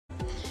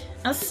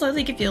I'll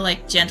slowly give you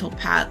like gentle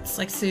pats,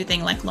 like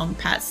soothing, like long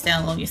pats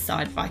down along your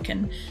side if I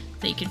can,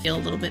 so you can feel a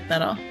little bit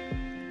better.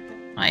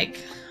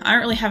 Like, I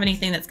don't really have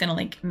anything that's gonna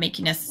like make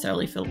you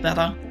necessarily feel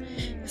better,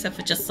 except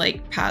for just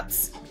like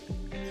pats,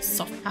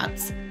 soft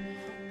pats.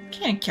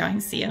 Can't go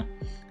and see you.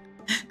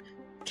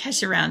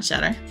 Catch you around,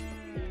 Shadow.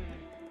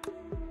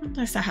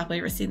 I'm so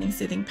happily receiving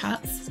soothing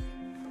pats.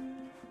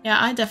 Yeah,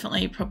 I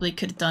definitely probably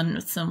could have done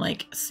with some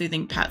like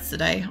soothing pats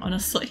today,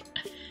 honestly,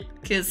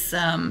 because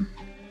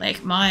like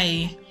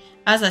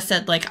as I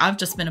said, like I've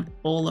just been a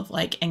ball of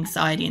like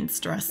anxiety and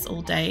stress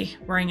all day,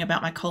 worrying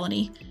about my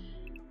colony,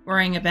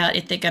 worrying about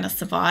if they're gonna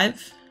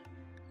survive.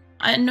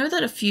 I know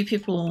that a few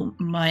people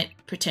might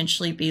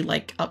potentially be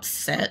like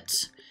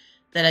upset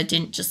that I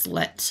didn't just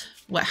let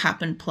what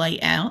happened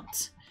play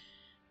out,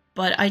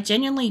 but I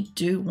genuinely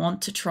do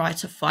want to try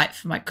to fight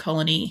for my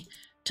colony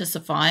to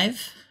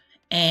survive,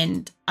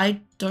 and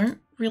I don't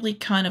really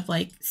kind of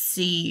like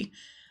see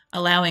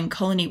allowing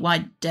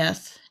colony-wide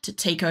death to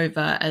take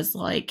over as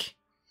like,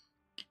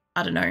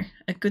 I don't know,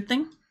 a good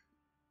thing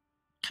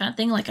kind of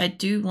thing. Like I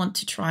do want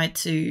to try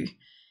to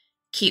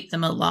keep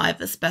them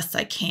alive as best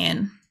I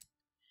can.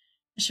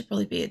 I should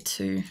probably be at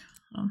 2.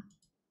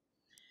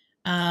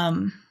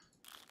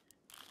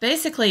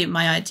 Basically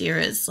my idea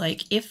is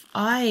like if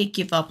I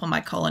give up on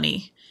my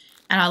colony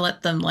and I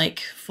let them like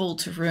fall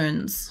to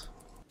ruins,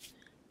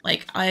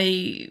 like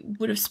I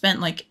would have spent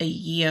like a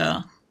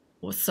year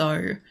or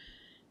so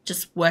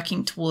just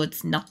working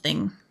towards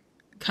nothing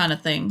kind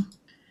of thing.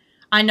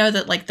 I know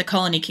that like the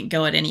colony can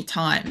go at any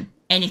time,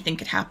 anything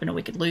could happen or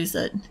we could lose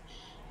it,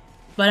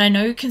 but I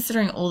know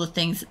considering all the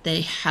things that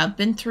they have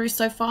been through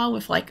so far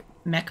with like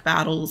mech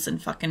battles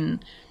and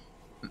fucking,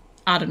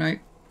 I don't know,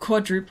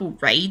 quadruple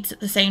raids at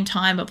the same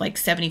time of like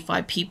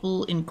 75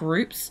 people in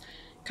groups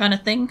kind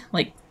of thing,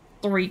 like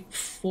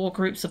 3-4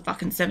 groups of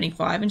fucking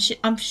 75 and shit.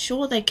 I'm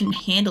sure they can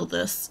handle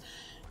this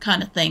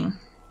kind of thing.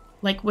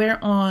 Like we're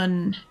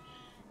on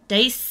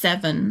day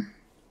 7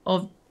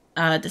 of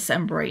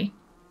December,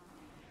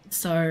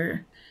 so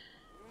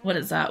what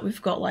is that?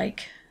 We've got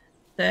like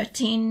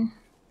 13.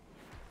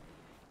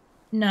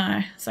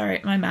 No, sorry,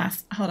 my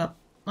math. Hold up,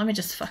 let me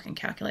just fucking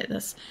calculate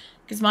this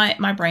because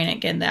my brain ain't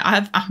getting there.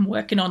 I'm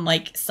working on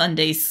like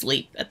Sunday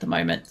sleep at the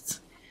moment.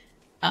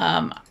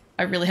 I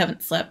really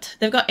haven't slept.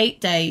 They've got 8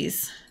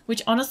 days,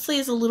 which honestly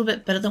is a little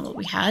bit better than what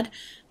we had.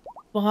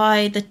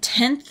 By the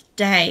 10th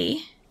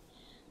day,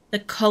 the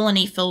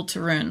colony fell to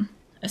ruin,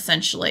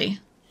 essentially.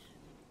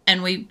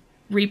 And we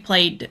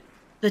replayed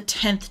the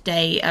 10th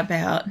day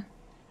about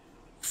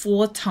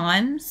 4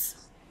 times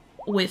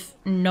with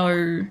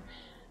no,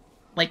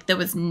 like there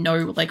was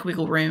no like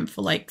wiggle room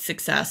for like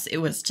success. It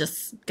was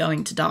just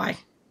going to die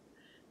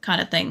kind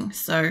of thing.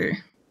 So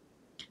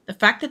the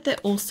fact that they're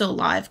all still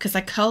alive, because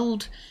I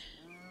culled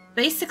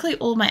basically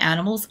all my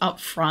animals up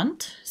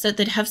front so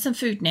they'd have some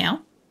food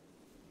now,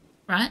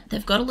 right?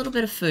 They've got a little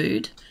bit of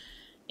food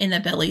in their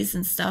bellies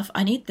and stuff.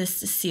 I need this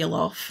to seal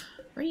off.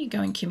 Where are you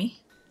going, Kimmy?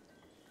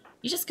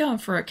 You're just going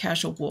for a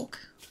casual walk.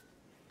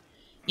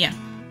 Yeah.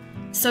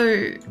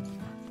 So,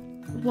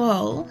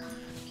 well,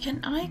 can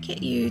I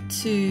get you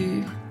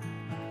to...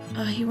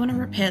 you want to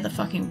repair the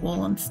fucking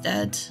wall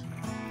instead.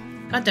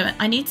 God damn it.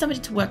 I need somebody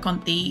to work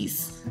on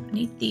these. I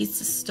need these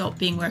to stop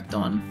being worked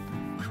on.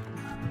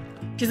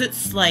 Because it's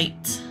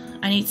slate.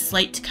 I need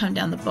slate to come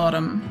down the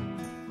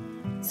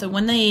bottom. So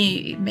when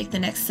they make the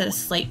next set of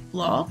slate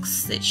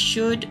blocks, it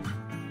should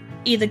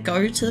either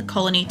go to the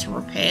colony to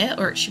repair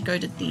or it should go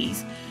to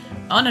these.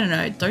 Oh,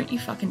 no, don't you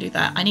fucking do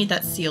that. I need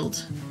that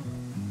sealed.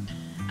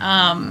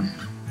 I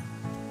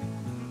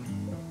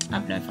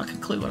have no fucking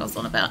clue what I was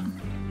on about.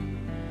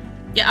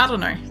 Yeah, I don't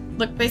know.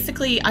 Look,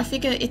 basically, I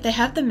figure if they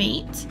have the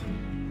meat,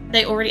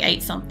 they already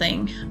ate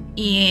something.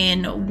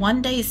 In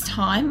 1 day's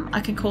time,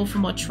 I can call for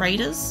more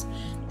traders.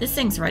 This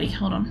thing's ready.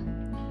 Hold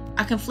on.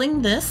 I can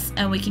fling this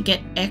and we can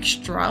get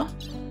extra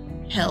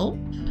help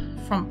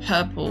from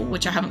purple,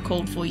 which I haven't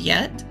called for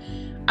yet.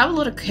 I have a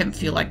lot of chem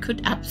fuel. I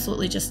could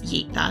absolutely just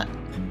yeet that.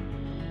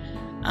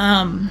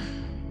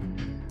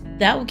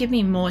 That will give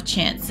me more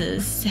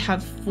chances to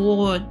have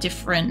 4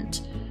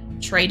 different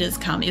traders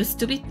come. It'll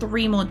still be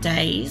 3 more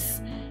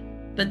days,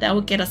 but that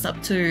will get us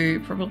up to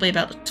probably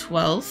about the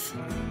 12th.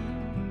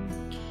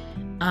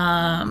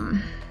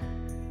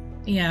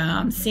 Yeah,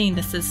 I'm seeing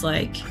this as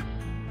like,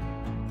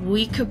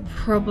 we could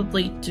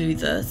probably do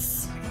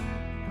this.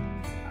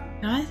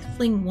 Can I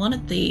fling one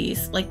of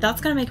these? Like,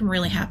 that's gonna make them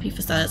really happy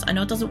for starters. I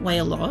know it doesn't weigh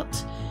a lot.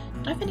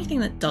 Do I have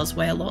anything that does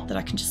weigh a lot that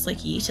I can just like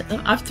yeet at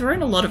them? I've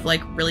thrown a lot of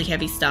like really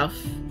heavy stuff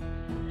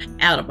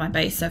out of my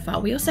base so far.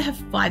 We also have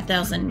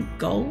 5,000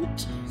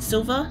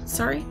 silver,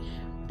 sorry.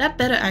 That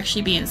better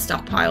actually be in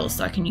stockpile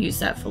so I can use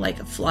that for like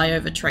a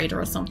flyover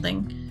trader or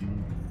something.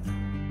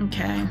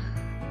 Okay.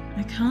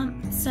 I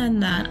can't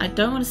send that. I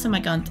don't want to send my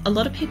guns. A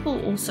lot of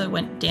people also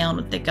went down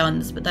with their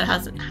guns, but that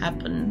hasn't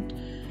happened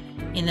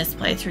in this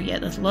playthrough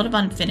yet. There's a lot of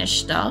unfinished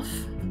stuff.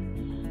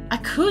 I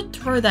could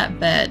throw that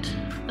bed.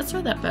 Let's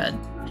throw that bed.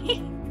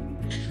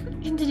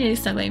 Continue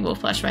stumbling, we'll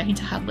flash back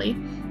into Happily.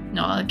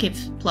 No, I'll give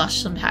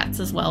Plush some hats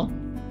as well.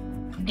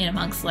 in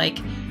amongst, like,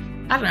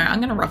 I don't know, I'm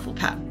going to ruffle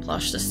Pat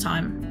plush this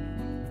time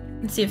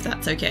and see if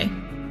that's okay.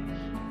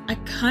 I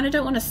kind of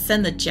don't want to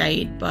send the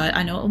Jade, but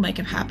I know it will make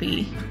him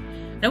happy.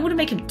 I don't want to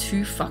make him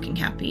too fucking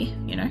happy,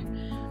 you know?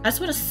 I just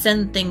want to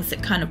send things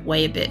that kind of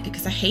weigh a bit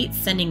because I hate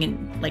sending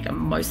in like a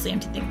mostly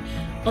empty thing.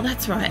 Oh,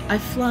 that's right. I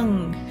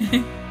flung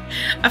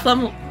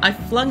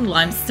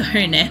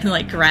limestone and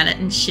like granite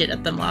and shit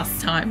at them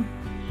last time.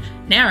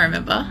 Now I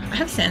remember. I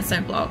have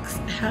sandstone blocks.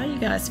 How do you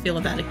guys feel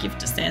about a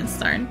gift of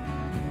sandstone?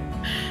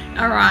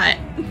 Alright.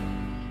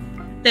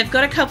 They've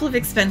got a couple of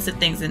expensive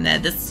things in there.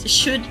 This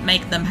should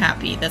make them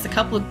happy. There's a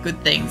couple of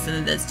good things and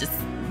then there's just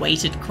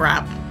weighted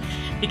crap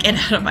to get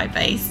out of my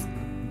base.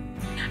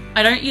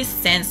 I don't use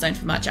sandstone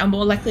for much. I'm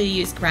more likely to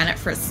use granite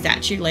for a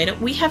statue later.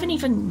 We haven't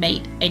even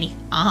made any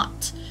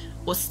art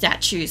or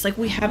statues. Like,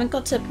 we haven't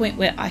got to a point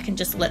where I can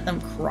just let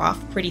them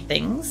craft pretty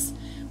things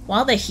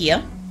while they're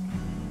here.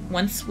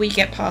 Once we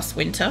get past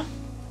winter,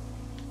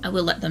 I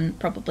will let them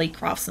probably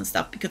craft some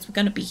stuff because we're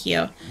going to be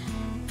here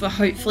for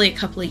hopefully a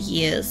couple of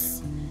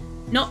years.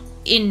 Not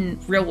in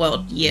real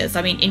world years,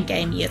 I mean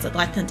in-game years. I'd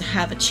like them to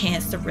have a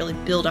chance to really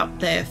build up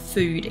their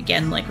food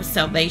again, like with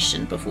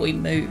Salvation, before we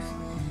move.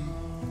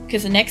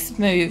 Because the next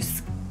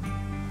moves,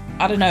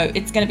 I don't know,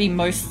 it's going to be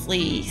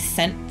mostly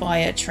sent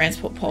via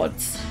transport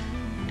pods.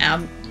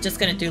 I'm just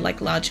going to do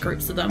like large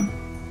groups of them.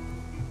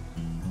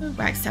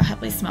 Wagstail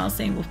happily smiles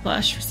seeing Wolf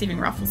Plush receiving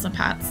ruffles and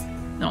pats.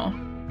 No.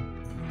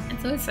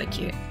 It's always so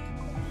cute.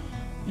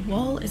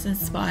 Wall is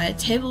inspired.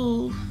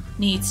 Table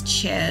needs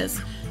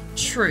chairs.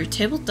 True,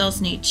 table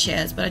does need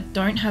chairs, but I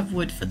don't have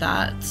wood for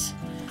that.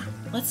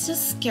 Let's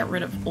just get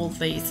rid of all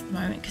these at the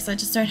moment because I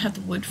just don't have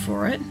the wood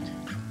for it.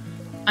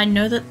 I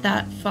know that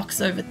that fucks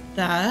over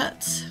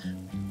that,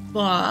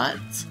 but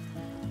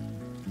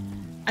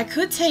I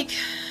could take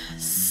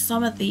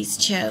some of these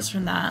chairs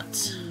from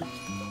that.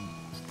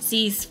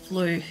 C's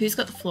flu. Who's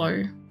got the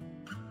flu?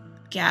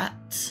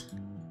 Gat.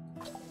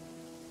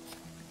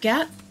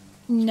 Gat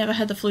never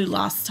had the flu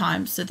last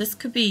time, so this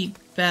could be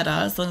better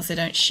as long as they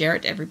don't share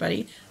it to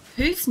everybody.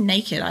 Who's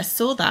naked? I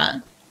saw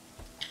that.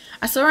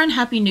 I saw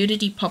unhappy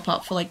nudity pop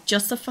up for like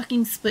just a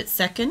fucking split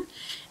second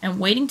and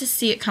waiting to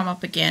see it come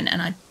up again,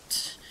 and I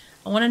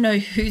want to know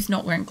who's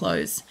not wearing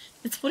clothes.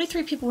 It's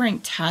 43 people wearing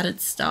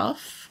tattered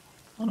stuff.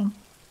 Hold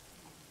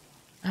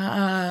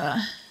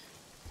on.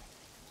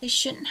 They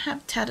shouldn't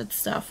have tattered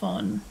stuff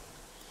on.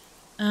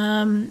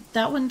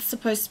 That one's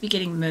supposed to be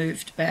getting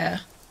moved,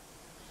 Bear.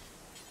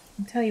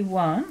 I'll tell you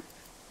what.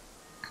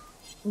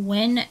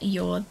 When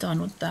you're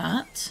done with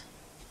that,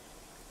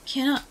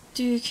 cannot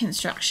do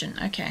construction.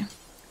 Okay.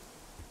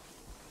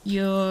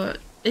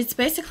 It's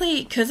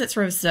basically because it's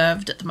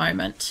reserved at the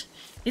moment.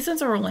 These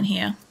ones are all in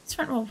here. It's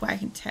front roll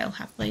wagging tail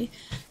happily.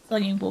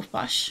 Slugging wolf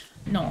bush.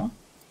 No.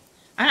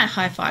 I don't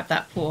high five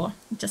that paw.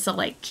 Just to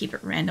like keep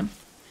it random.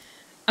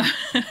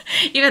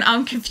 Even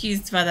I'm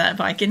confused by that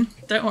Viking.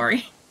 Don't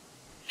worry.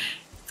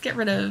 Let's get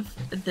rid of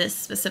this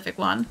specific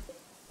one.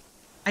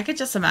 I could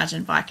just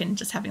imagine Viking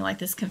just having like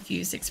this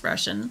confused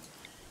expression.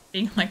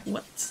 Being like,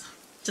 what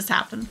just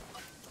happened?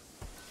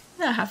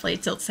 No, happily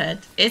tilts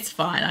head. It's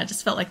fine. I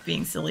just felt like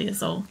being silly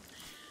as all.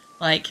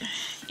 Like,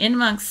 in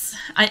amongst...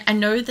 I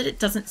know that it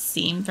doesn't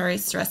seem very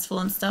stressful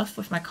and stuff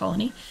with my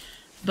colony,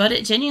 but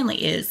it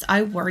genuinely is.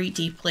 I worry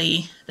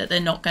deeply that they're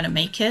not going to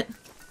make it.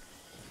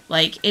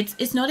 Like,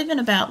 it's not even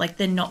about, like,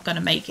 they're not going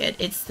to make it.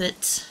 It's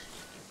that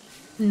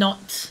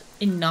not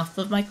enough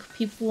of my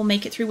people will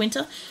make it through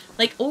winter.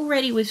 Like,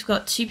 already we've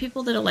got 2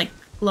 people that are, like,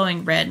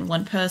 glowing red and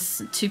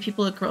 2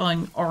 people are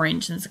glowing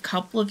orange, and there's a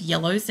couple of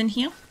yellows in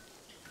here.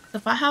 So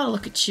if I had a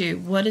look at you,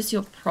 what is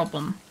your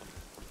problem?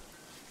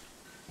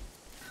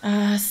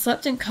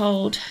 Slept in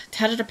cold,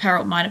 tattered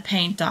apparel, minor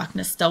pain,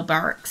 darkness, dull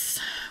barracks.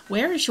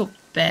 Where is your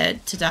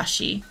bed,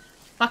 Tadashi?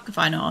 Fuck if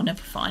I know, I'll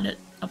never find it.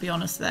 I'll be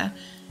honest there.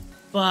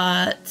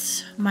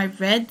 But my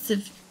reds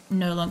have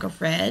no longer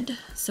red.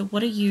 So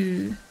what are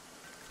you?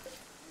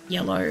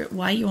 Yellow.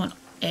 Why are you on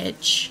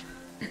edge?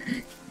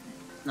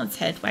 That's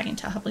head wagging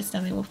tail, happily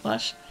standing wolf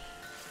flush.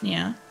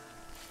 Yeah.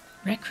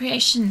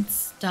 Recreation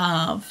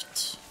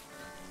starved.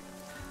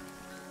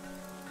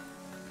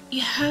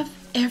 You have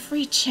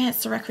every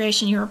chance to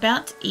recreation. You're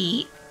about to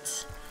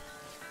eat.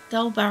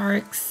 Dull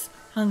barracks.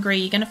 Hungry.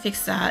 You're going to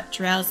fix that.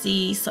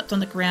 Drowsy. Slept on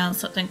the ground.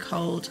 Slept in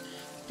cold.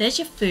 There's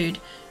your food.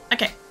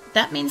 Okay.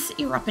 That means that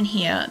you're up in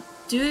here.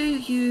 Do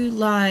you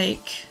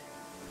like...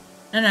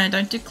 No,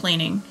 don't do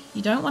cleaning.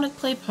 You don't want to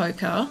play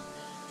poker.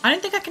 I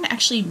don't think I can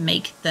actually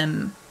make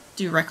them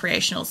do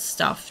recreational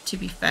stuff, to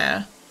be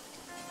fair.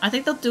 I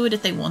think they'll do it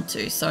if they want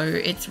to, so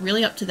it's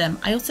really up to them.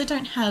 I also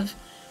don't have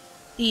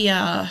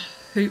the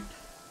hoop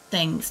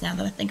things now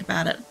that I think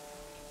about it.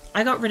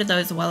 I got rid of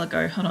those a while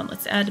ago. Hold on,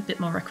 let's add a bit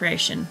more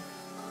recreation.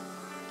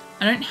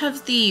 I don't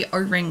have the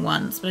O-ring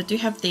ones, but I do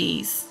have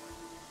these.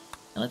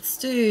 Let's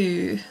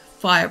do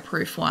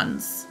fireproof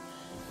ones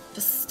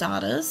for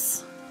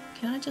starters.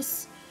 Can I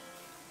just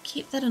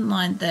keep that in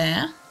line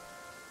there?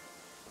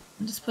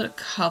 And just put a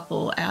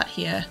couple out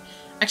here.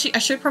 Actually, I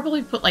should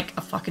probably put like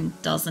a fucking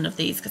dozen of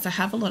these because I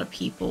have a lot of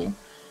people.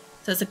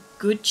 So there's a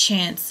good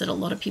chance that a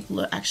lot of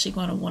people are actually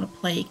going to want to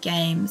play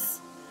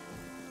games.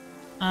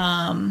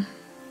 I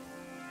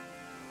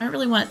don't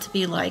really want it to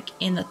be like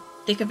in the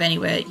thick of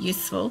anywhere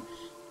useful.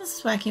 This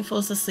is whacking,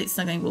 falls asleep,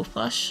 snuggling wolf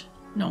plush.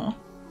 No.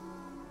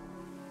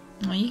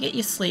 No, you get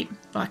your sleep,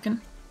 Viking.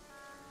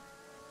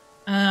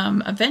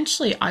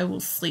 Eventually I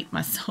will sleep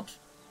myself.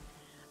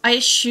 I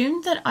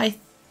assume that I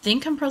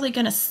think I'm probably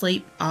going to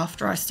sleep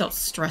after I stop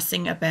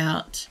stressing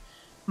about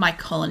my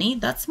colony.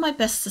 That's my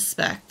best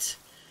suspect.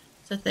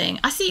 It's the thing.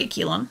 I see you,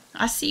 Keelan.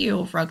 I see you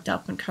all rugged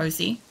up and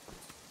cozy.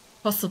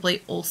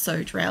 Possibly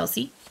also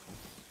drowsy,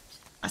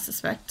 I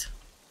suspect.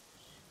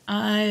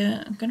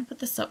 I'm going to put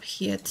this up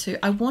here too.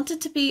 I want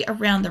it to be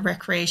around the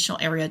recreational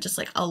area, just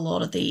like a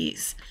lot of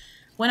these.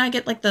 When I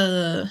get like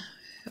the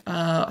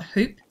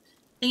hoop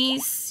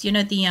thingies, you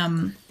know,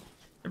 the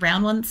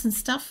round ones and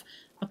stuff,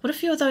 I'll put a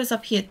few of those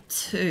up here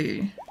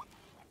too.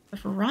 But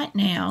for right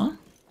now,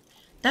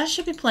 that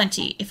should be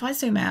plenty. If I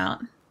zoom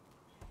out,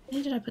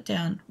 where did I put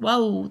down?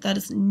 Whoa, that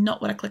is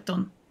not what I clicked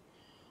on.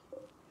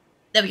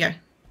 There we go.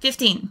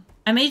 15.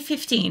 I made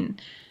 15.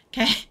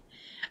 Okay.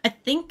 I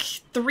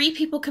think 3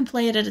 people can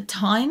play it at a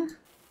time.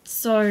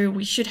 So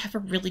we should have a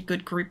really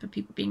good group of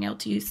people being able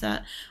to use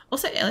that.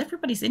 Also,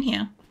 everybody's in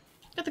here.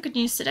 Got the good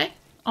news today?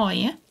 Oh,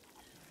 yeah.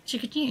 Actually,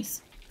 good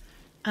news.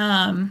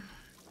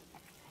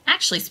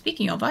 Actually,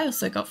 speaking of, I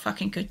also got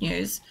fucking good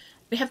news.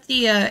 We have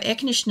the air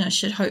conditioner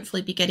should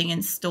hopefully be getting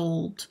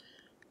installed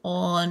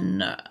on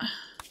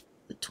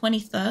the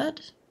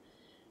 23rd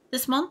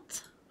this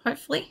month,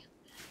 hopefully,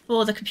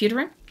 for the computer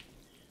room.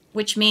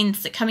 Which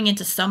means that coming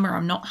into summer,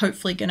 I'm not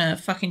hopefully going to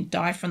fucking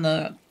die from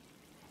the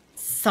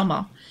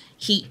summer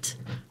heat.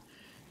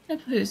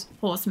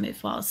 Pause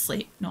move while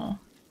asleep. No.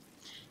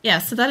 Yeah,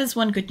 so that is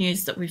one good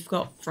news that we've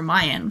got from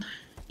my end.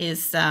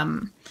 Is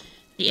the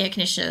air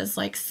conditioner is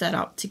like set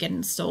up to get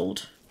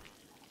installed.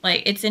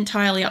 Like it's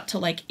entirely up to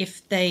like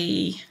if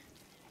they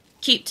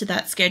keep to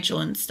that schedule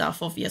and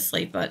stuff,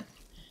 obviously. But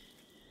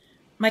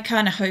my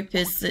kind of hope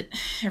is that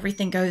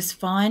everything goes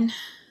fine.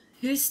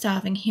 Who's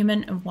starving?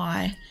 Human and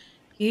why?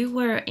 You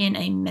were in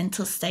a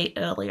mental state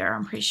earlier,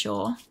 I'm pretty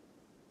sure.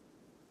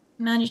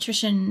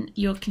 Malnutrition,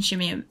 you're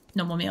consuming a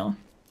normal meal.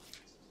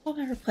 Oh,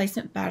 my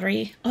replacement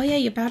battery. Oh yeah,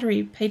 your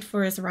battery paid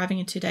for is arriving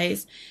in 2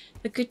 days.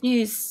 But good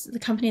news, the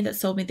company that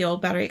sold me the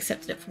old battery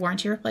accepted it for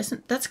warranty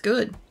replacement. That's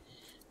good.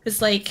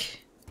 Because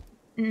like,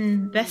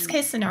 best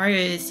case scenario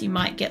is you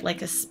might get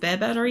like a spare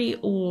battery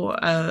or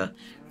a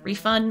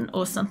refund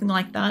or something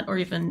like that. Or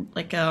even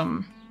like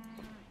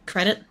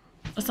credit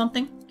or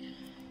something.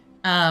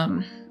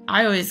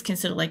 I always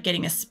consider like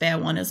getting a spare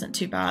one isn't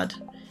too bad.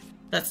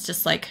 That's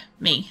just like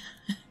me.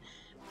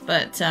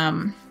 But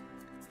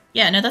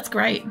yeah, no, that's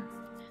great.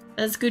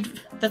 That's good.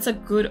 That's a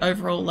good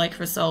overall like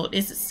result.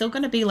 Is it still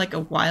going to be like a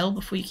while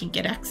before you can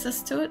get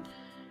access to it?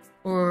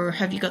 Or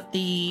have you got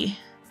the...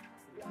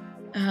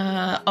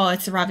 oh,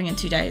 it's arriving in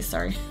 2 days.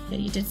 Sorry. Yeah,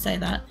 you did say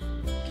that.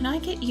 Can I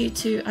get you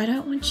to... I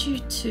don't want you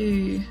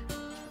to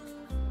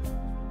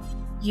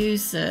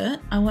use it.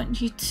 I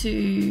want you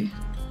to...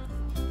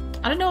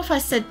 I don't know if I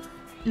said...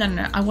 No.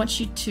 I want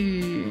you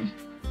to...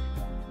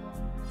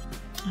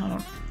 Hold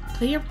on.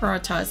 Clear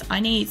prioritize. I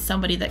need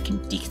somebody that can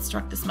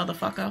deconstruct this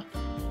motherfucker.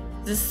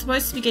 This is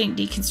supposed to be getting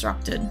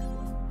deconstructed.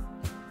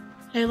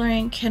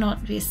 Tailoring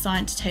cannot be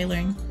assigned to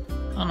tailoring.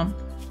 Hold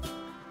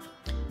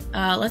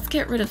on. Let's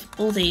get rid of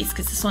all these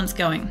because this one's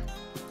going.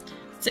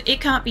 So it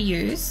can't be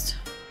used.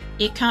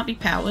 It can't be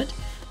powered.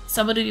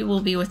 Somebody will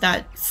be with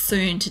that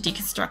soon to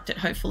deconstruct it,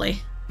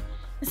 hopefully.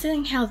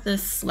 Considering how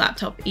this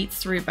laptop eats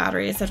through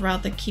batteries, I'd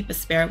rather keep a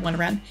spare one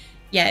around.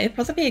 Yeah, it'd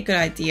probably be a good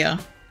idea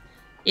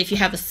if you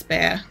have a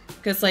spare.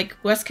 Because, like,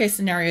 worst case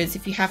scenario is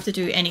if you have to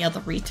do any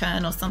other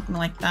return or something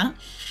like that,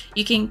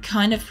 you can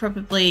kind of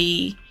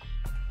probably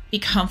be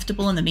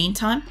comfortable in the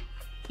meantime,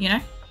 you know?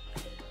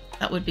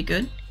 That would be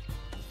good.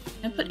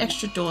 I'm going to put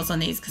extra doors on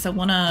these because I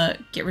want to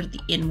get rid of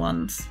the in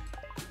ones.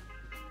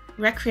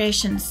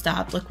 Recreation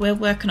start. Look, we're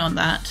working on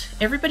that.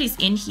 Everybody's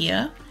in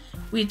here.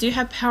 We do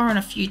have power on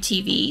a few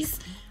TVs.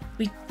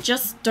 We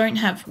just don't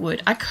have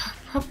wood. I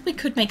probably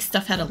could make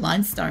stuff out of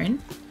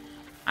limestone.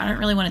 I don't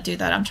really want to do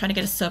that. I'm trying to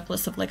get a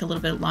surplus of like a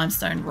little bit of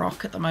limestone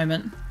rock at the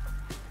moment.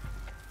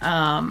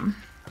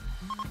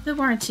 The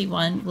warranty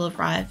one will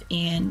arrive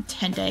in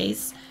 10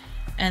 days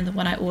and the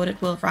one I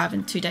ordered will arrive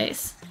in 2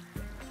 days.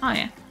 Oh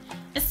yeah.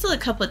 It's still a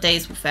couple of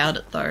days without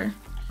it though.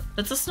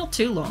 But it's just not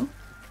too long.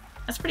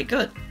 That's pretty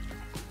good.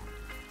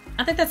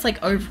 I think that's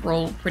like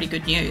overall pretty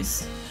good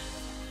news.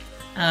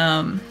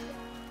 And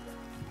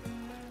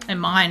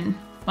mine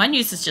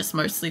use is just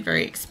mostly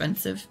very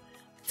expensive.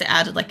 They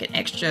added like an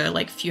extra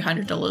like few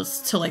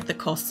 $100s to like the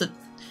cost of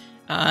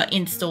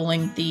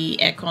installing the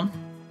aircon,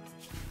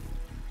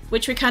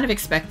 which we kind of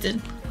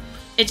expected.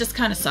 It just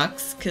kind of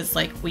sucks because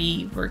like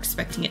we were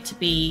expecting it to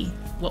be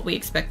what we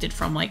expected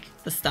from like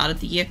the start of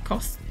the year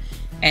cost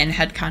and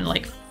had kind of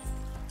like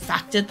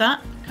factored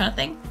that kind of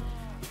thing.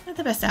 Not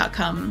the best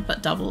outcome,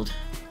 but doubled.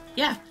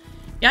 Yeah,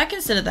 I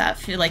consider that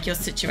for like your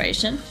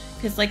situation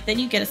because like then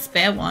you get a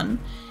spare one,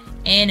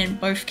 and in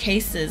both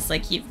cases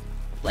like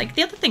like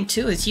the other thing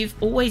too is you've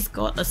always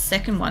got a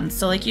second one,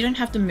 so like you don't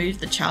have to move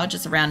the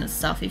chargers around and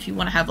stuff if you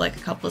want to have like a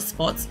couple of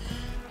spots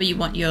but you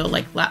want your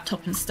like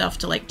laptop and stuff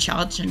to like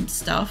charge and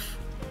stuff.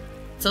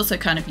 It's also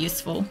kind of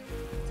useful.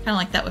 Kind of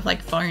like that with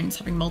like phones,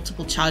 having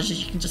multiple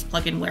chargers you can just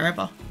plug in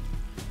wherever.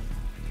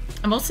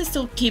 I'm also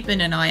still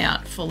keeping an eye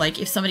out for like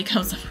if somebody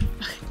comes up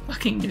with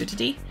fucking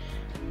nudity.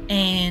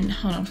 And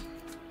hold on,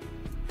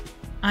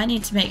 I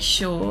need to make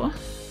sure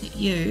that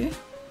you,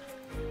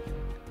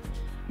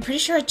 I'm pretty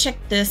sure I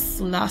checked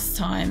this last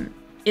time,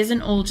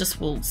 isn't all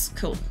just wools.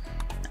 Cool.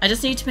 I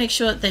just need to make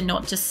sure that they're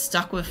not just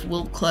stuck with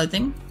wool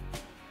clothing,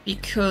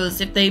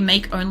 because if they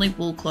make only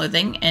wool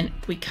clothing and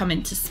we come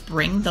into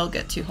spring, they'll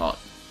get too hot.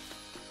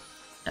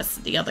 That's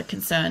the other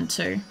concern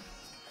too.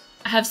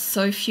 I have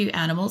so few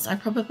animals. I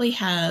probably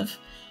have,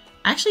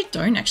 I actually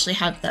don't actually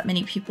have that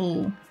many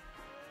people.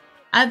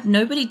 I have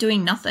nobody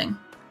doing nothing.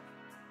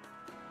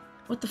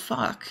 What the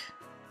fuck?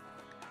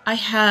 I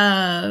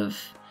have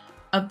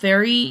a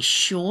very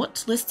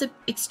short list of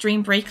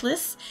extreme break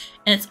lists,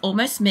 and it's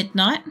almost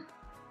midnight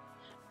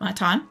my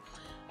time.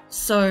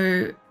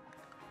 So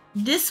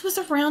this was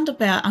around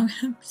about, I'm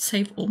going to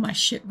save all my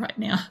shit right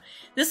now.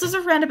 This was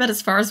around about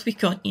as far as we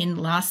got in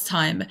last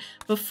time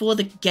before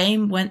the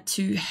game went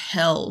to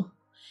hell.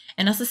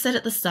 And as I said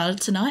at the start of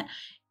tonight,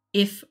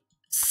 if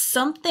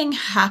something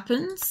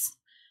happens,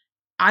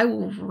 I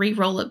will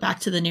re-roll it back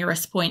to the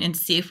nearest point and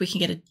see if we can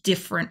get a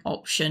different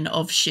option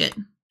of shit.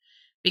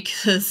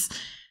 Because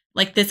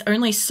like there's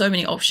only so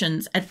many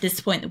options at this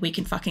point that we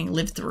can fucking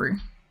live through.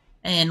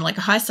 And like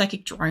a high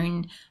psychic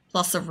drone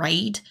plus a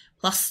raid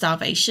plus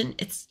starvation,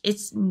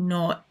 it's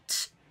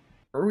not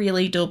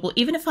really doable.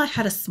 Even if I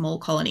had a small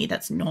colony,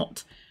 that's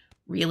not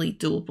really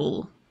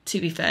doable, to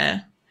be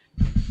fair.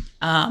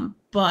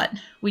 But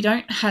we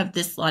don't have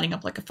this lighting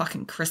up like a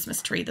fucking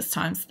Christmas tree this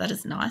time, so that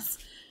is nice.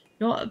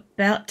 You're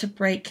about to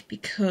break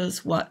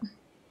because what?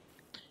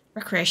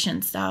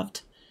 Recreation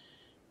starved.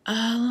 A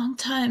long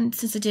time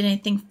since I did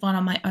anything fun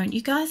on my own.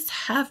 You guys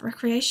have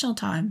recreational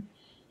time.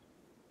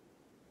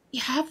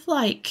 You have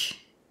like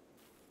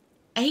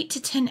 8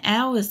 to 10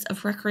 hours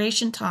of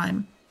recreation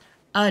time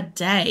a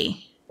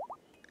day.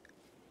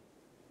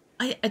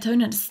 I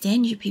don't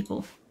understand you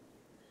people.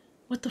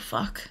 What the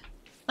fuck?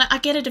 Like, I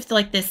get it if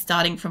they're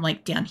starting from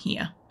like down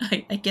here.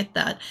 I get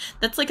that.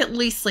 That's like at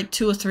least like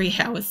 2 or 3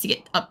 hours to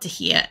get up to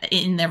here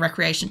in their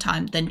recreation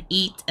time, then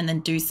eat and then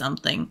do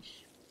something.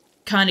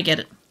 Kind of get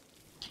it.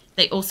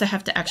 They also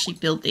have to actually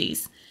build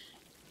these.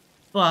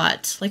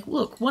 But like,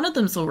 look, one of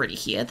them's already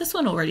here. This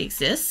one already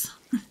exists.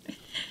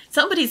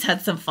 Somebody's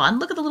had some fun.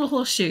 Look at the little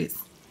horseshoes.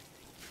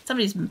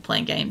 Somebody's been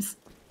playing games.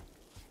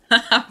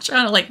 I'm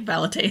trying to like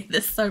validate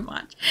this so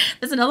much.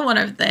 There's another one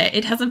over there.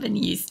 It hasn't been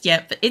used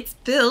yet, but it's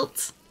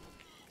built.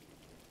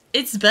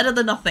 It's better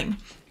than nothing.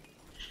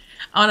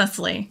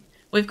 Honestly,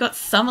 we've got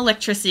some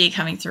electricity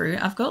coming through.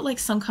 I've got like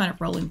some kind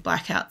of rolling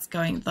blackouts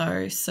going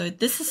though. So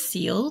this is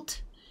sealed.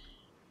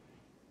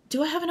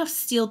 Do I have enough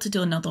steel to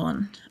do another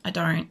one? I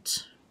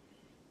don't.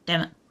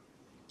 Damn it.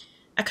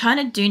 I kind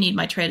of do need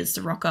my traders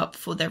to rock up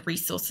for their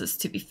resources,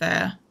 to be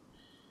fair.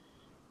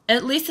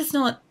 At least it's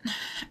not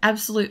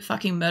absolute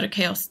fucking murder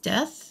chaos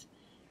death.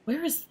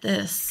 Where is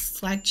this?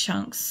 Slag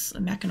chunks,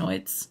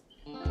 mechanoids.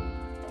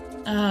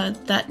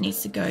 That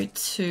needs to go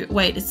to...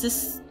 Wait, is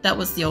this... That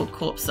was the old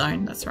corpse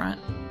zone, that's right.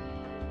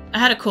 I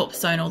had a corpse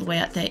zone all the way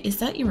out there. Is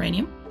that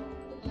uranium?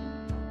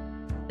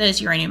 That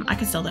is uranium. I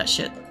can sell that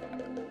shit.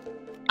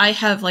 I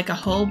have like a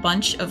whole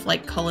bunch of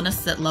like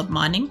colonists that love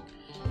mining.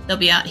 They'll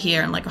be out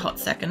here in like a hot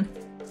second.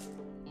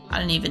 I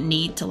don't even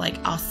need to like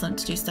ask them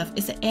to do stuff.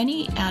 Is there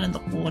any out in the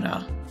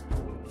water?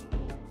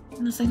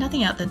 And there's like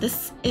nothing out there.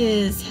 This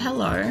is...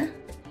 Hello.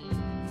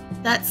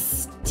 That's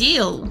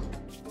steel.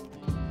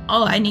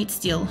 Oh, I need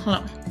steel. Hold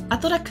on. I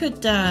thought I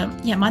could,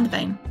 yeah, mine the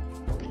vein.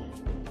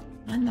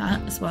 Mine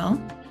that as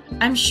well.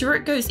 I'm sure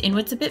it goes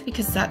inwards a bit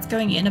because that's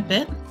going in a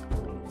bit.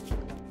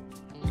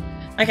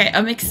 Okay,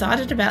 I'm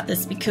excited about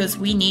this because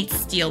we need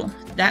steel.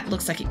 That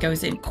looks like it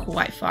goes in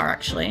quite far,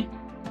 actually.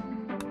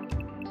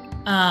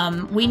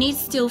 We need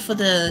steel for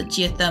the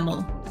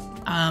geothermal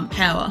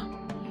power.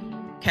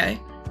 Okay.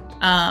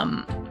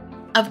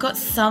 I've got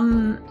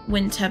some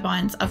wind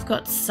turbines. I've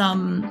got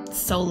some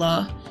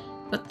solar.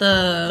 But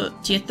the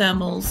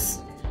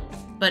geothermals.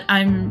 But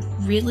I'm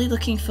really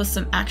looking for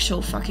some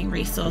actual fucking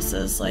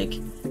resources. Like,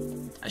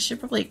 I should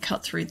probably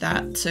cut through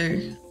that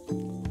too.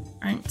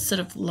 I don't sort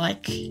of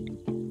like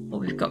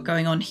what we've got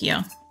going on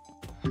here.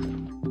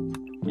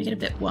 Make it a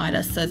bit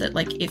wider so that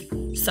like if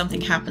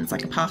something happens I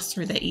can pass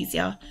through there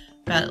easier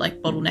without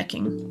like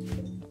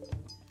bottlenecking.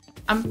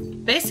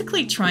 I'm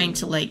basically trying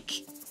to like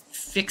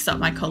fix up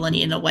my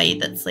colony in a way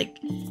that's like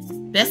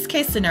best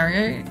case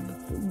scenario,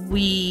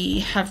 we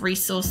have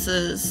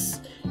resources,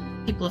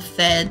 people are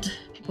fed,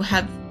 people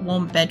have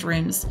warm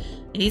bedrooms.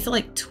 These are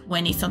like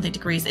 20 something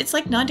degrees. It's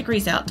like 9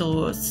 degrees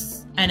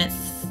outdoors and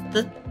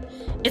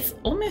it's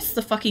almost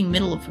the fucking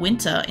middle of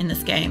winter in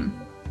this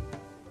game.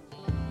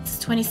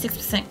 It's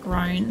 26%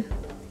 grown.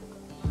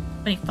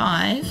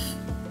 25.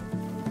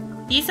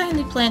 These I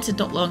only planted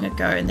not long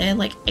ago, and they're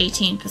like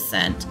 18%.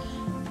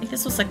 I think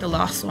this was like the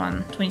last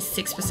one,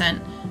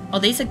 26%. Oh,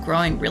 these are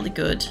growing really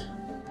good.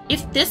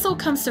 If this all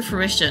comes to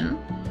fruition,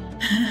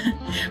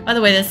 by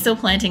the way, they're still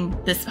planting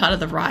this part of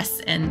the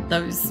rice and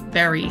those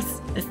berries.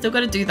 They're still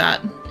got to do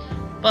that.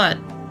 But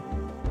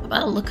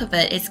by the look of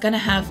it, it's going to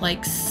have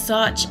like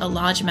such a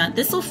large amount.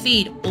 This will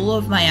feed all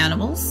of my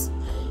animals.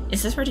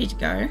 Is this ready to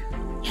go?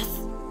 Yes.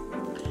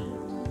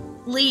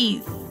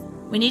 Please.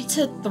 We need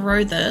to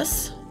throw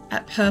this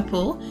at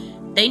purple.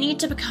 They need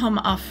to become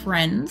our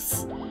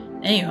friends.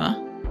 There you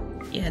are.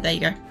 Yeah, there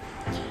you go.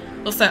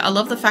 Also, I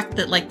love the fact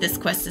that like this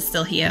quest is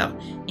still here.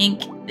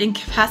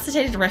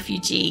 Incapacitated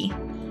refugee.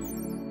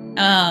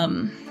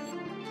 I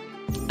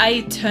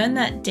turned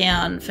that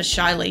down for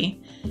Shyly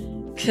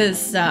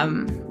because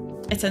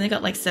it's only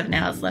got like 7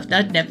 hours left.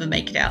 I'd never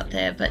make it out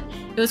there, but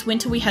it was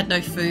winter. We had no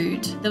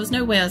food. There was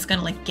no way I was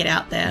gonna like get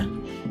out there.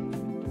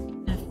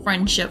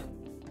 Friendship.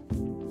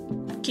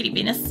 Kitty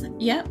Venus.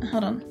 Yeah,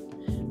 hold on.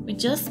 We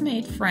just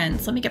made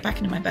friends. Let me get back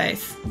into my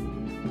base.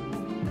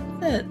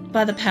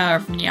 By the power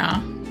of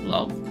Nya.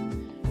 Lol.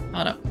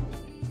 Hold up.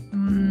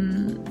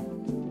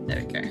 There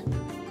we go.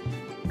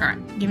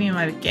 Alright, give me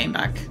my game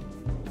back.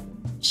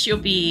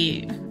 Should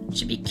be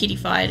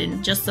kitty-fied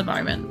in just a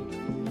moment.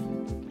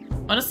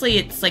 Honestly,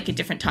 it's like a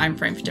different time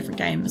frame for different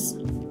games.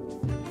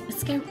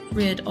 Let's get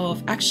rid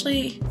of...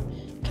 Actually,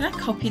 can I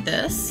copy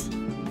this?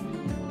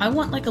 I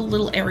want like a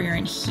little area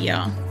in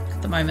here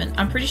at the moment.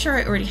 I'm pretty sure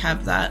I already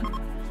have that.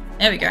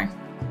 There we go.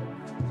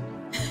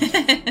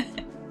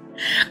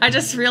 I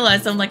just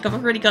realized I've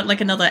already got like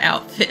another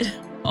outfit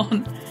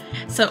on.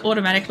 So it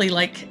automatically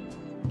like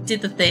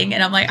did the thing,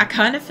 and I'm like, I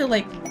kind of feel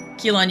like,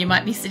 Keelan, you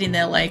might be sitting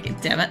there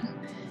like, damn it.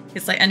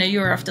 It's like, I know you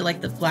were after like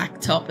the black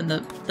top and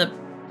the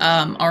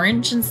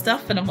orange and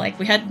stuff, and I'm like,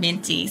 we had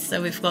Minty,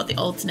 so we've got the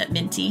alternate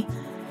Minty.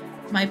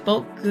 My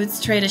bulk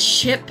goods trader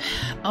ship.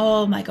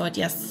 Oh my god,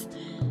 yes.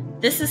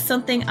 This is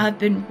something I've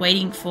been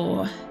waiting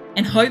for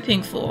and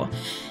hoping for.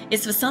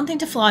 It's for something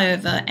to fly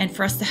over and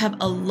for us to have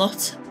a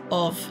lot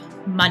of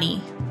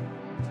money.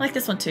 I like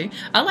this one too.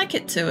 I like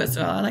it too as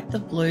well. I like the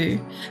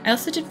blue. I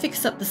also did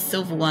fix up the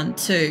silver one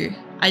too.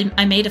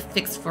 I made a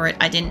fix for it.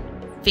 I didn't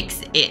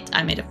fix it.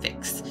 I made a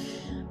fix.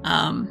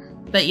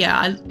 But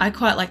yeah, I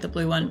quite like the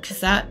blue one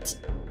because that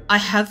I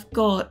have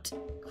got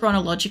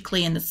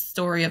chronologically in the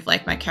story of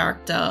like my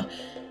character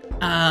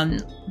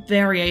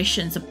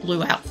variations of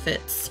blue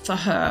outfits for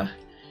her.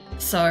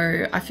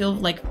 So I feel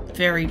like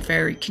very,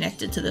 very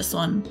connected to this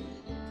one.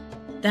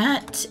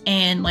 That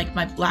and like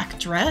my black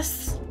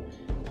dress.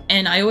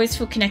 And I always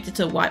feel connected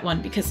to the white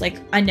one because like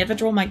I never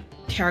draw my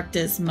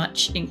characters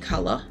much in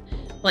color.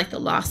 Like the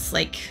last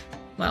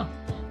well,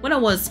 when I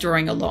was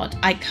drawing a lot,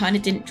 I kind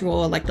of didn't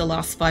draw like the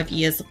last 5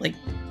 years of like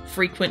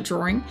frequent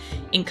drawing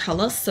in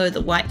color. So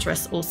the white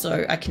dress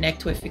also I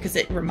connect with because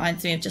it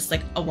reminds me of just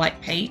like a white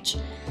page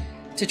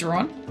to draw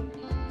on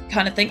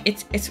kind of thing.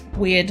 It's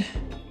weird,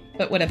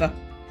 but whatever.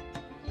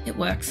 It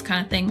works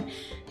kind of thing.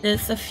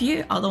 There's a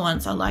few other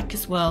ones I like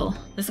as well.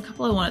 There's a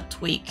couple I want to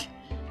tweak.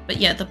 But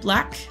yeah, the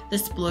black,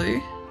 this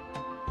blue,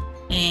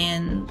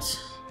 and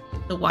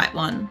the white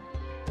one.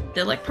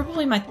 They're like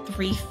probably my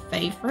 3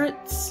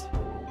 favorites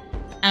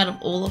out of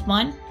all of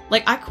mine.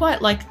 Like I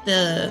quite like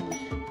the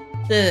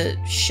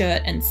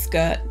shirt and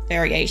skirt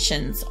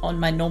variations on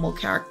my normal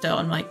character,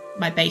 on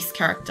my base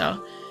character.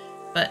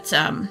 But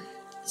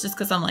it's just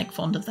because I'm like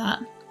fond of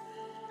that.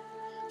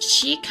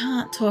 She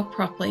can't talk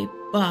properly,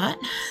 but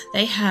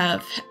they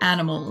have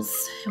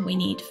animals and we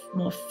need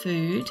more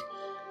food.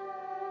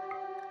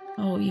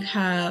 Oh,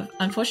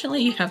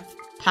 unfortunately you have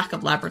pack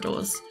of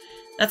Labradors.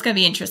 That's going to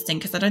be interesting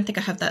because I don't think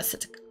I have that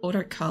set to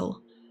auto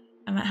cull.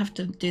 I might have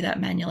to do that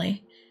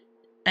manually.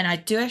 And I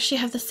do actually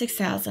have the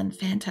 6,000.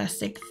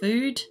 Fantastic.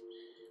 Food.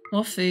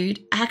 More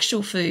food.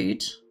 Actual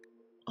food.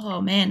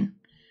 Oh man.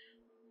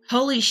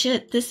 Holy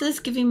shit. This is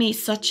giving me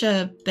such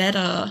a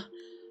better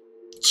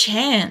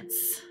chance.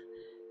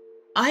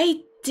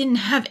 I didn't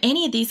have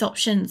any of these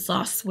options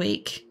last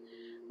week.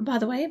 By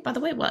the way,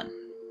 what?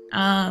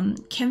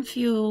 Chem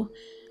fuel.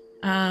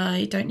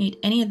 You don't need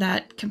any of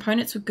that.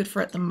 Components were good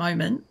for at the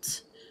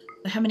moment.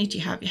 So how many do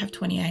you have? You have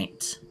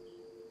 28.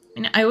 I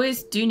mean, I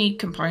always do need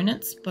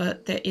components,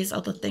 but there is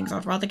other things.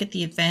 I'd rather get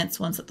the advanced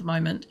ones at the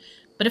moment.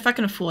 But if I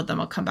can afford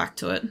them, I'll come back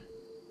to it.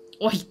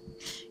 Oi,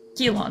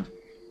 Keelan.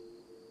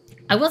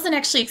 I wasn't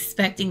actually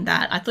expecting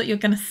that. I thought you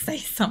were going to say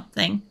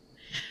something.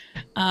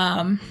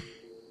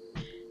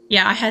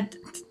 Yeah, I had...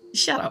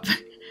 Shut up.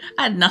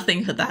 I had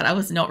nothing for that. I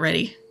was not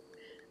ready.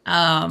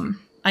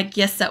 I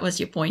guess that was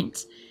your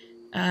point.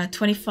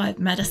 25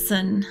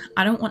 medicine.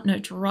 I don't want no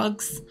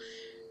drugs.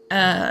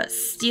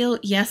 Steel,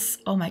 yes.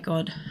 Oh my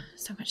god.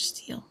 So much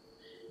steel.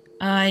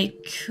 I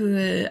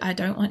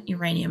don't want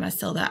uranium. I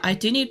sell that. I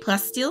do need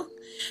plasteel.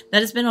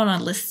 That has been on our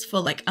list for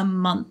like a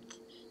month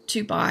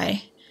to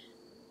buy.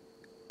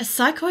 A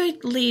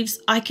psychoid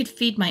leaves, I could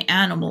feed my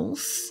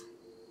animals.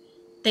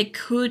 They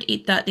could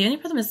eat that. The only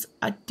problem is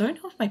I don't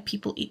know if my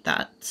people eat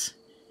that.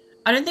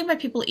 I don't think my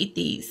people eat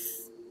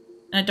these.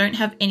 And I don't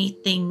have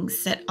anything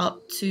set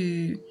up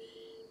to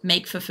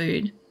make for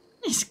food.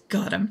 Just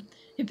got him.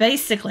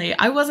 Basically,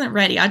 I wasn't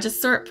ready. I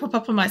just saw it pop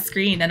up on my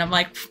screen and I'm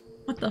like,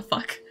 what the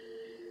fuck?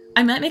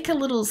 I might make a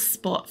little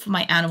spot for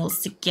my animals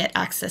to get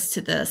access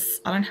to this.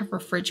 I don't have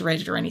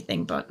refrigerated or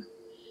anything, but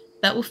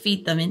that will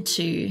feed them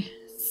into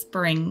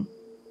spring.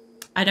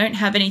 I don't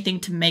have anything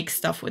to make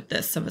stuff with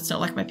this, so it's not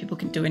like my people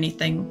can do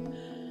anything.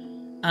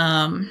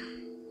 Now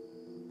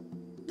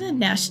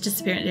she's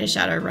disappearing into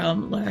Shadow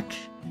Realm. Look,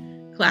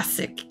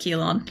 classic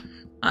Keelon,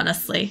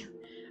 honestly.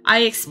 I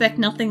expect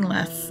nothing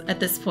less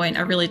at this point,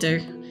 I really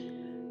do.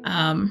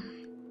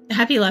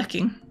 Happy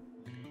lurking.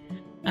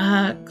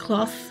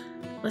 Cloth.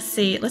 Let's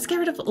see. Let's get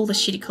rid of all the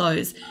shitty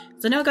clothes.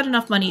 So I know I got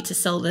enough money to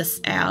sell this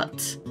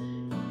out.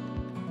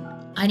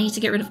 I need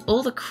to get rid of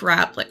all the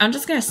crap. Like, I'm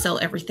just going to sell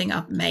everything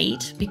I've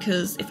made,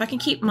 because if I can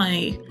keep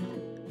my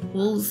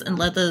wools and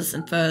leathers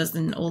and furs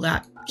and all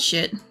that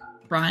shit,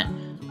 right,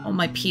 on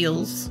my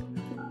peels,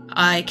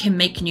 I can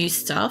make new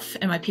stuff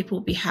and my people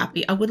will be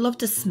happy. I would love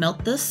to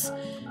smelt this.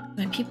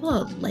 My people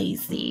are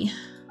lazy.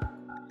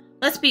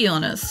 Let's be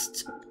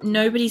honest.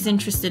 Nobody's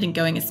interested in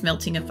going and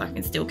smelting a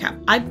fucking steel cap.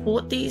 I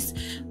bought these.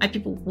 My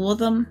people wore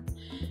them.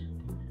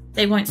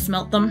 They won't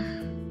smelt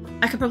them.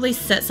 I could probably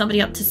set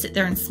somebody up to sit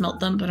there and smelt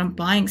them, but I'm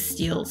buying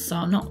steel, so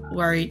I'm not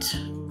worried.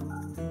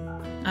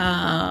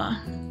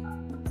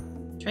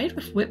 Trade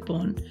with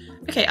Whitborn.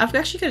 Okay, I've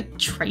actually got a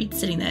trade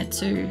sitting there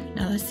too,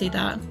 now that I see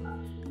that.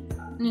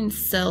 And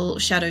sell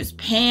Shadow's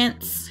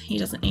pants. He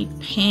doesn't need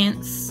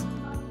pants.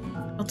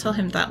 I'll tell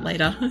him that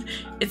later.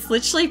 It's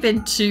literally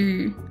been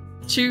two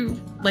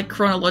like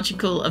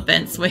chronological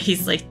events where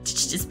he's like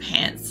ditched his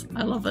pants.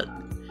 I love it.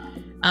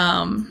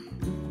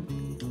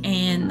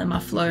 And the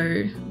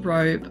muffalo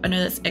robe. I know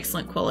that's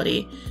excellent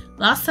quality.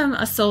 Last time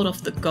I sold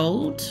off the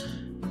gold.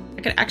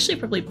 I could actually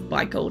probably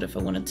buy gold if I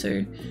wanted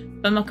to,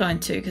 but I'm not going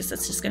to, because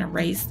that's just going to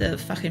raise the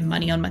fucking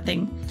money on my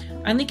thing.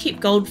 I only keep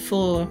gold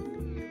for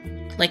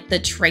like the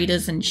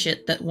traders and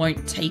shit that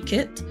won't take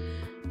it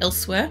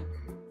elsewhere.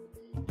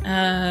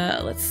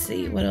 Let's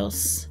see what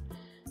else.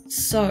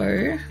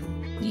 So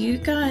you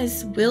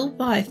guys will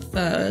buy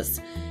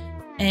furs,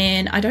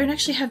 and I don't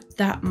actually have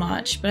that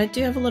much, but I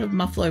do have a lot of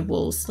muffalo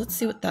wool, so let's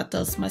see what that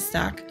does to my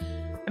stack.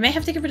 I may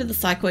have to get rid of the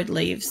psychoid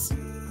leaves.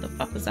 The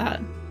fuck was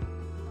that?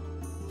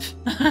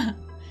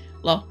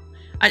 Lol.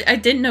 I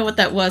didn't know what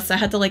that was, so I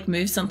had to like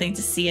move something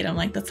to see it. I'm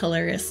like, that's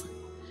hilarious.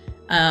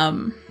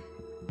 Let's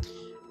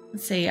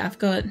see,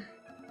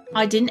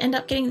 I didn't end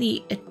up getting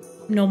the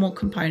normal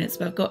components,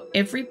 but I've got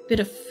every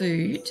bit of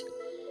food,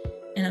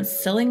 and I'm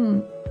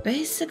selling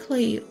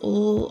basically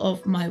all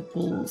of my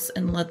wools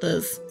and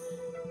leathers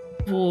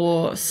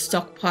for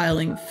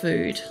stockpiling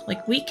food.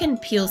 Like, we can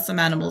peel some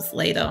animals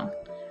later.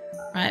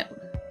 Right,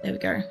 there we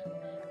go.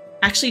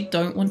 Actually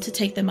don't want to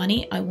take the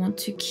money. I want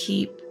to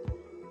keep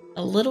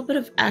a little bit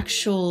of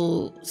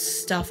actual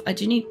stuff. I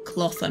do need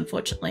cloth,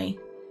 unfortunately.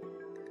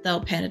 They'll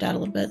pan it out a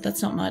little bit.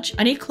 That's not much.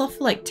 I need cloth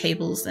for like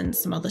tables and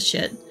some other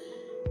shit.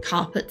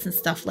 Carpets and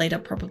stuff later,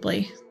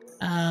 probably.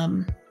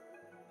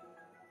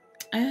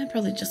 I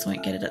probably just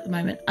won't get it at the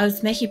moment. I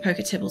was making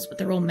poker tables, but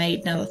they're all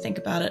made now that I think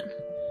about it.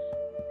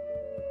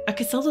 I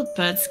could sell the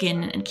bird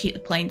skin and keep the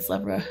plains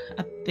leather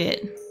a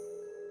bit.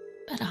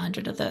 About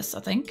 100 of this, I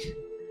think.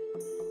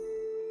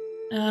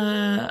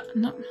 No,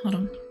 hold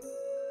on.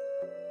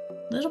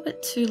 A little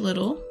bit too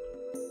little.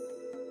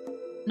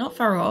 Not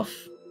far off.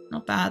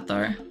 Not bad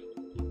though.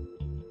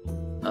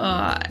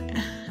 I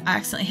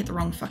accidentally hit the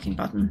wrong fucking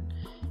button.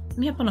 Let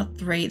me up on a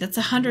 3. That's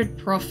 100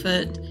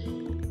 profit.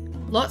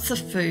 Lots of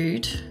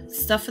food.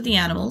 Stuff for the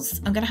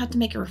animals. I'm gonna have to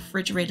make a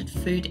refrigerated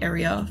food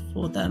area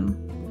for them.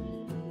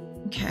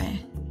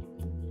 Okay.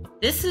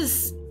 This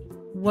is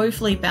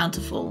woefully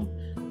bountiful.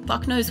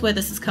 Fuck knows where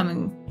this is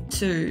coming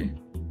to.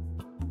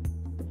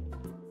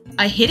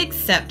 I hit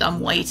accept, I'm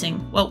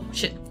waiting. Well,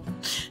 shit.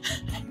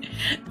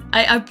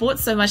 I bought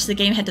so much the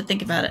game had to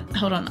think about it.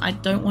 Hold on, I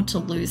don't want to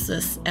lose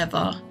this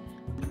ever.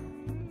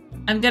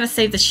 I'm gonna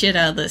save the shit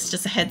out of this,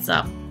 just a heads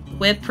up.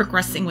 We're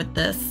progressing with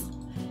this.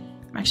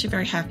 I'm actually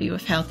very happy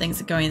with how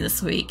things are going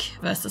this week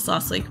versus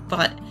last week,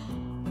 but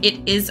it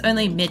is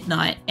only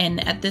midnight,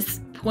 and at this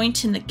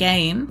point in the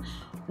game,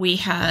 we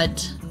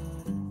had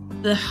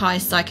the high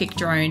psychic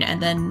drone,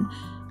 and then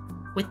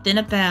within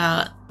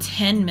about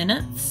 10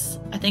 minutes,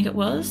 I think it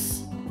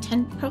was,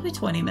 probably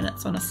 20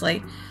 minutes,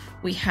 honestly,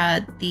 we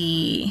had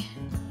the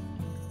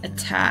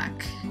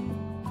attack.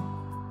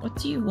 What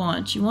do you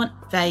want? You want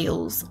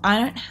veils. I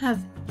don't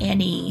have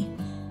any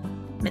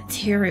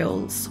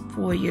materials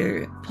for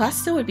you.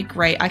 Plaster would be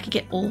great. I could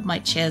get all of my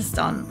chairs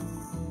done.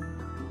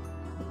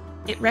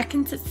 It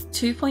reckons it's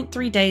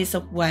 2.3 days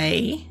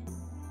away.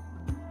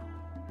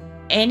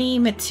 Any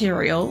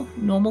material,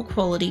 normal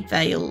quality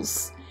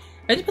veils.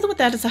 The only problem with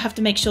that is I have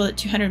to make sure that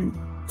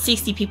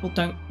 260 people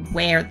don't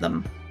wear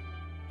them.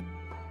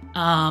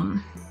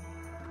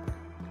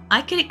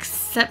 I could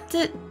accept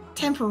it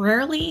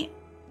temporarily,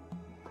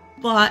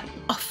 but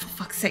oh, for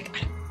fuck's sake,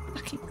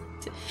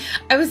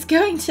 I was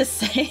going to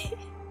say,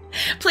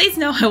 please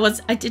no,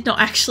 I did not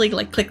actually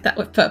like click that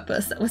with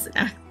purpose. That was an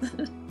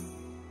accident.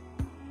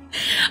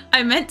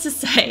 I meant to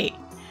say,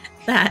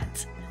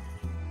 that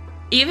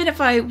even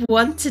if I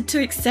wanted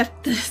to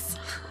accept this,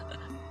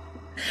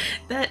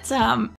 that